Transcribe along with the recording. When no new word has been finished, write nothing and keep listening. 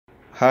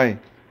Hi,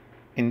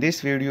 in this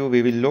video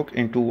we will look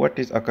into what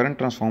is a current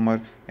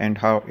transformer and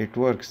how it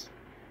works.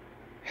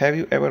 Have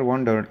you ever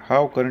wondered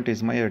how current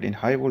is measured in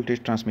high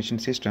voltage transmission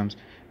systems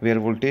where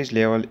voltage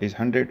level is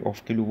 100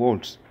 of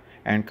kilovolts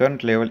and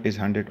current level is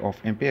 100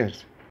 of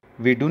amperes?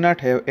 We do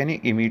not have any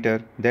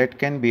emitter that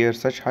can bear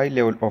such high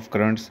level of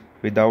currents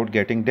without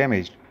getting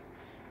damaged.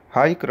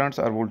 High currents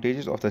or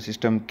voltages of the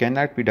system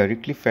cannot be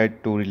directly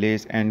fed to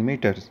relays and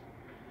meters.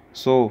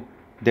 So,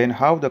 then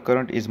how the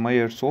current is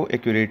measured so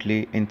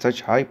accurately in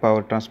such high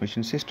power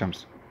transmission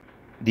systems?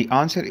 The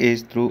answer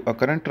is through a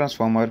current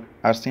transformer,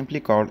 or simply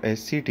called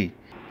as CT.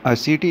 A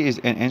CT is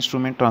an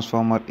instrument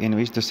transformer in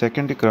which the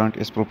secondary current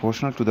is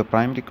proportional to the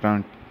primary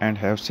current and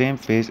have same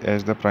phase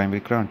as the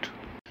primary current.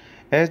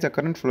 As the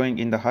current flowing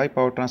in the high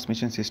power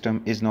transmission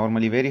system is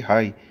normally very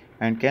high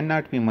and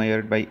cannot be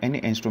measured by any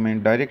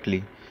instrument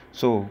directly,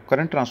 so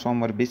current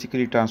transformer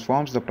basically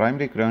transforms the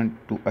primary current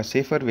to a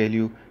safer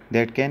value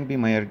that can be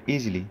measured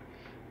easily.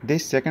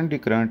 This secondary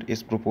current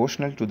is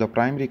proportional to the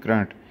primary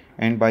current,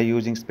 and by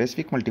using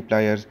specific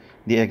multipliers,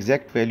 the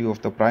exact value of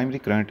the primary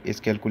current is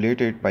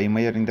calculated by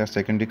measuring the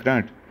secondary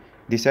current.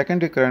 The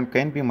secondary current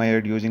can be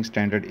measured using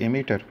standard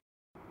ammeter.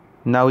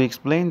 Now we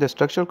explain the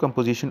structural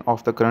composition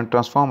of the current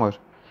transformer.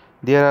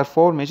 There are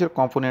four major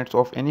components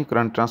of any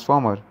current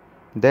transformer,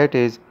 that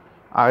is,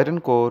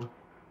 iron core,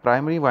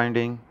 primary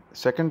winding,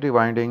 secondary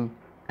winding,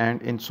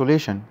 and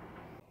insulation.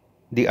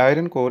 The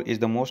iron core is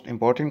the most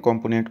important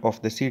component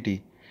of the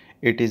CT.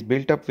 It is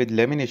built up with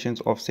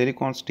laminations of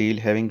silicon steel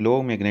having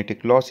low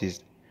magnetic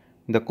losses.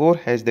 The core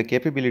has the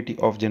capability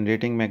of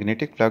generating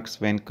magnetic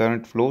flux when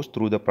current flows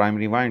through the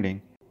primary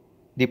winding.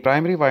 The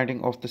primary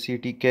winding of the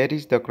CT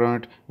carries the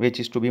current which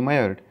is to be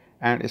measured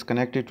and is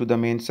connected to the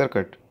main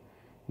circuit.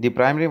 The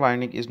primary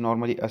winding is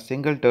normally a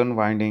single turn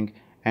winding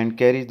and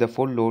carries the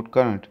full load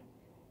current.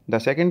 The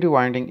secondary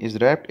winding is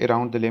wrapped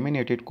around the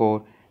laminated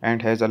core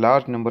and has a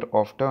large number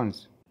of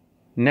turns.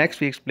 Next,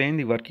 we explain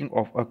the working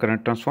of a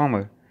current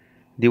transformer.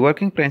 The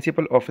working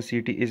principle of a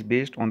CT is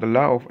based on the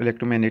law of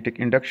electromagnetic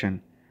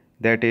induction.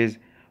 That is,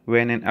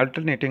 when an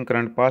alternating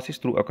current passes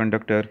through a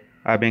conductor,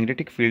 a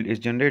magnetic field is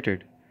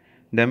generated.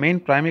 The main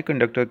primary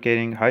conductor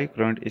carrying high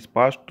current is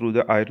passed through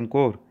the iron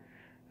core.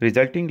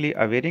 Resultingly,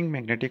 a varying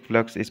magnetic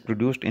flux is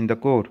produced in the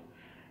core.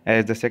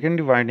 As the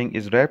secondary winding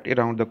is wrapped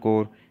around the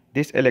core,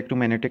 this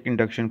electromagnetic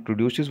induction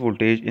produces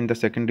voltage in the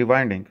secondary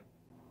winding.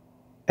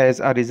 As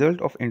a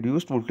result of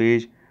induced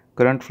voltage,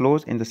 current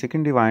flows in the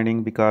secondary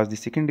winding because the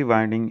secondary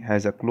winding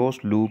has a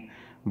closed loop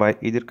by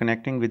either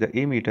connecting with the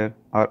ammeter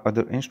or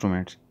other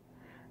instruments.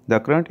 The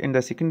current in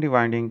the secondary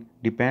winding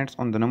depends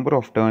on the number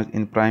of turns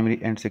in primary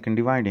and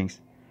secondary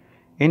windings.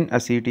 In a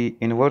CT,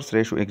 inverse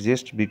ratio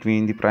exists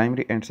between the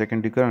primary and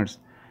secondary currents,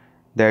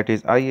 that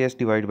is IS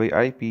divided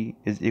by IP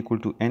is equal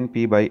to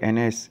NP by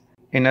NS.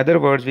 In other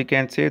words, we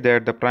can say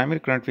that the primary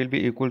current will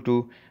be equal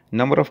to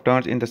number of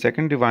turns in the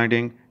secondary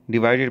winding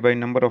divided by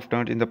number of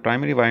turns in the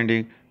primary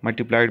winding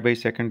multiplied by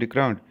secondary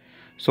current.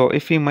 So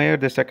if we measure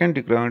the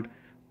secondary current,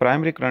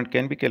 primary current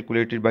can be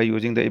calculated by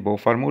using the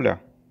above formula.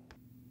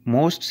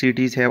 Most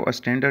CTs have a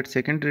standard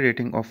secondary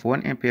rating of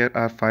 1 ampere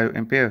or 5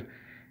 ampere,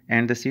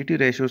 and the CT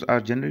ratios are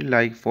generally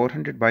like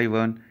 400 by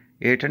 1,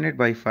 800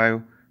 by 5,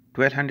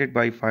 1200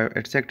 by 5,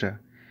 etc.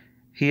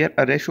 Here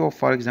a ratio of,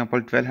 for example,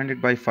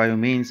 1200 by 5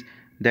 means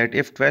that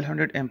if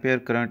 1200 ampere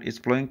current is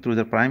flowing through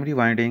the primary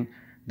winding,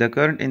 the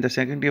current in the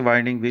secondary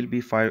winding will be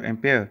 5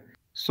 ampere.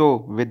 So,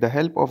 with the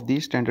help of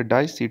these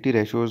standardized CT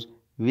ratios,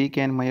 we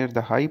can measure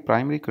the high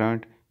primary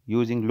current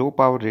using low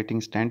power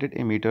rating standard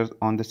ammeters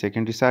on the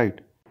secondary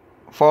side.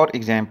 For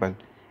example,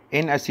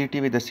 in a CT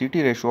with a CT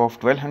ratio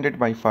of 1200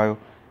 by 5,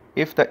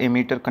 if the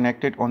ammeter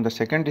connected on the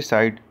secondary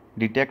side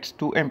detects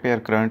 2 ampere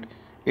current,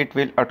 it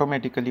will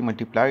automatically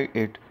multiply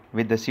it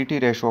with the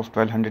CT ratio of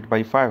 1200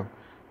 by 5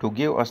 to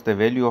give us the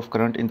value of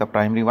current in the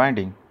primary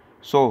winding.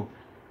 So,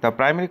 the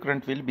primary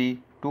current will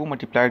be 2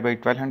 multiplied by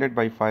 1200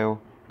 by 5,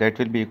 that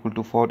will be equal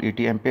to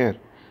 480 ampere.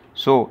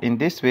 So, in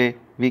this way,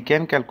 we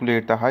can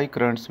calculate the high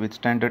currents with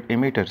standard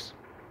ammeters.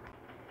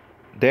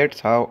 That's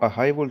how a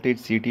high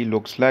voltage CT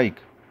looks like.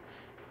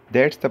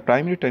 That's the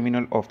primary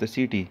terminal of the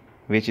CT,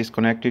 which is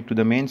connected to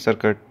the main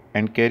circuit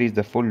and carries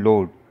the full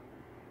load.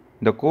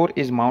 The core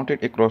is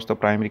mounted across the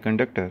primary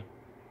conductor.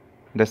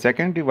 The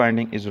secondary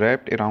winding is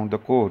wrapped around the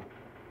core.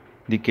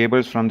 The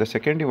cables from the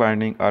secondary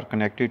winding are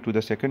connected to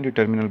the secondary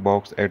terminal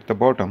box at the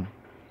bottom.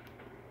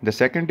 The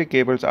secondary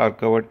cables are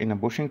covered in a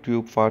bushing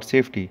tube for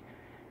safety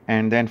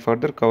and then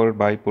further covered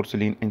by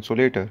porcelain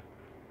insulator.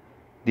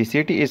 The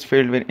CT is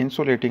filled with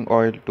insulating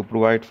oil to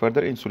provide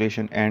further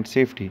insulation and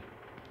safety.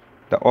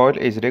 The oil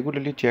is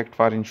regularly checked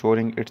for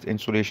ensuring its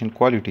insulation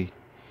quality.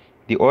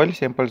 The oil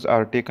samples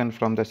are taken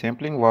from the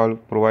sampling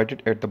valve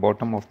provided at the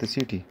bottom of the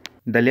CT.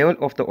 The level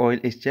of the oil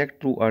is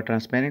checked through a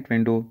transparent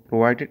window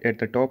provided at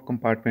the top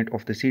compartment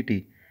of the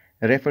CT,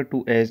 referred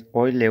to as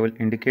oil level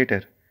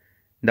indicator.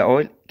 The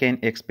oil can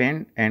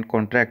expand and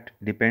contract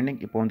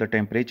depending upon the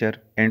temperature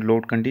and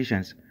load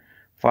conditions.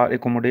 For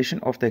accommodation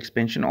of the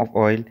expansion of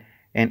oil,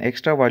 an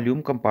extra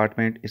volume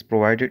compartment is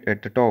provided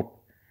at the top.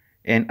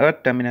 An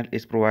earth terminal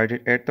is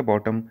provided at the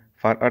bottom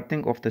for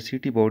earthing of the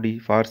CT body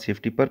for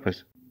safety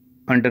purpose.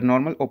 Under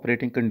normal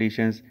operating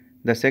conditions,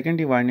 the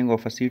secondary winding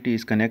of a CT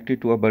is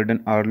connected to a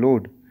burden or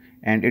load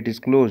and it is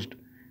closed.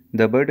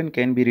 The burden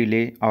can be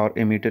relay or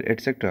emitter,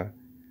 etc.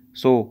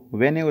 So,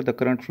 whenever the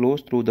current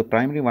flows through the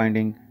primary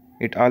winding,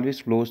 it always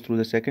flows through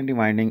the secondary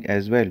winding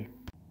as well.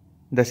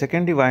 The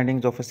secondary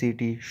windings of a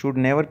CT should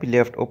never be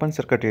left open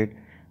circuited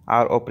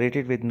or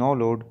operated with no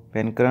load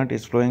when current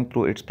is flowing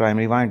through its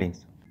primary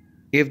windings.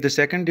 If the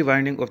secondary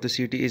winding of the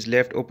CT is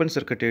left open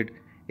circuited,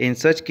 in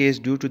such case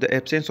due to the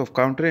absence of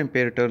counter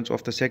ampere turns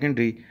of the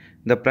secondary,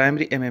 the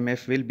primary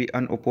MMF will be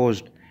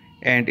unopposed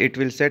and it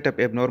will set up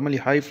abnormally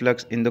high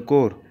flux in the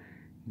core.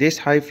 This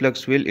high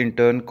flux will in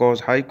turn cause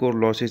high core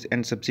losses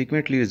and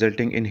subsequently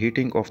resulting in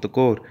heating of the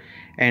core,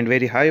 and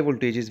very high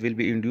voltages will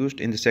be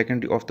induced in the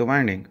secondary of the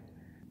winding.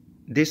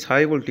 This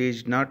high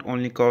voltage not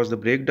only cause the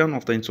breakdown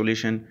of the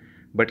insulation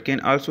but can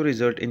also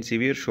result in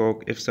severe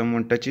shock if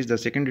someone touches the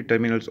secondary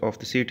terminals of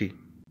the CT.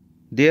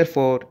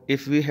 Therefore,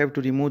 if we have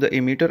to remove the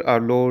emitter or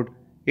load,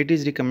 it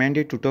is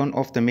recommended to turn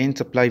off the main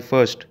supply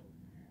first.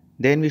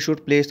 Then we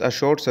should place a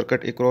short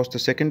circuit across the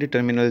secondary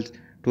terminals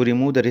to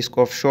remove the risk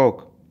of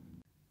shock.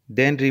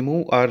 Then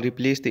remove or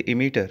replace the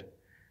emitter.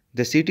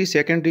 The CT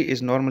secondary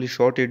is normally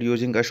shorted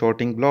using a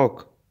shorting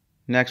block.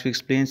 Next we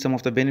explain some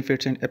of the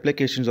benefits and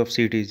applications of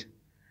CTs.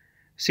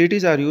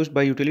 CTs are used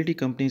by utility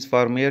companies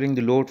for measuring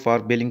the load for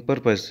billing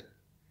purpose.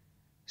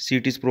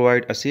 CTs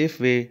provide a safe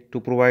way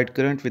to provide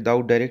current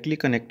without directly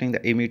connecting the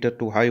emitter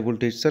to high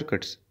voltage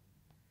circuits.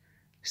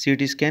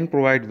 CTs can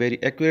provide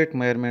very accurate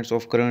measurements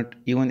of current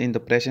even in the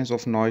presence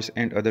of noise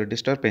and other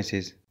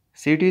disturbances.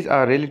 CTs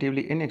are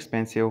relatively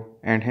inexpensive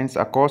and hence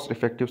a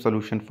cost-effective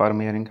solution for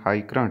measuring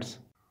high currents.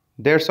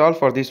 That's all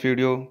for this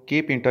video.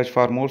 Keep in touch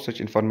for more such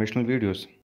informational videos.